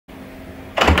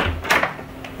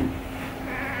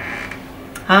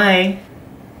Hi.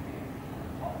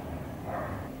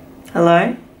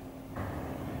 Hello?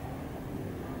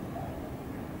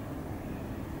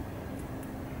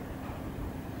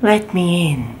 Let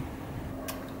me in.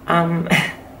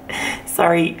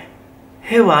 Sorry,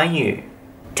 who are you?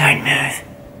 Don't move.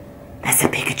 There's a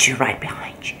Pikachu right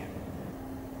behind you.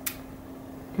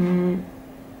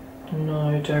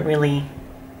 No, don't really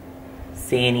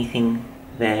see anything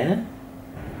there.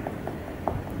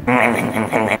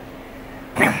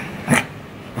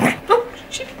 Oh,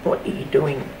 shit, what are you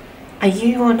doing? Are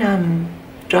you on,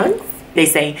 drugs? They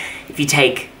say if you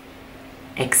take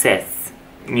excess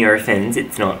Nurophens,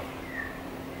 it's not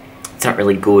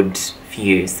really good for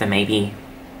you, so maybe...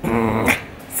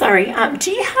 Sorry,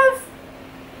 do you have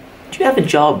a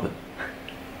job?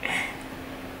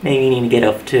 Maybe you need to get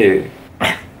off too.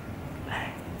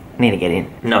 Need to get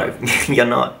in. No, you're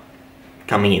not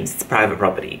coming in. It's private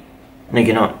property. No,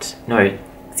 you're not. No,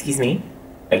 excuse me.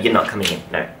 No, you're not coming in.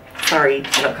 No. Sorry,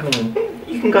 you're not coming in.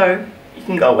 You can go. You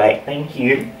can go away. Thank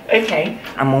you. Okay.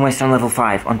 I'm almost on level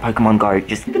 5 on Pokemon Go.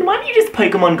 Then why don't you just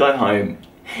Pokemon Go home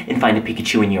and find a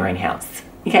Pikachu in your own house?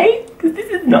 Okay? Because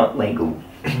this is not legal.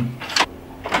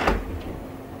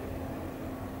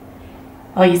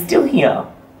 Oh, you're still here?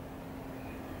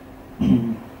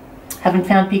 Haven't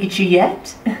found Pikachu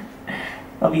yet?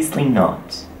 Obviously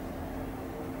not.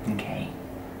 Okay.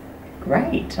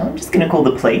 Great. I'm just gonna call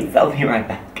the police. I'll be right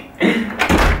back.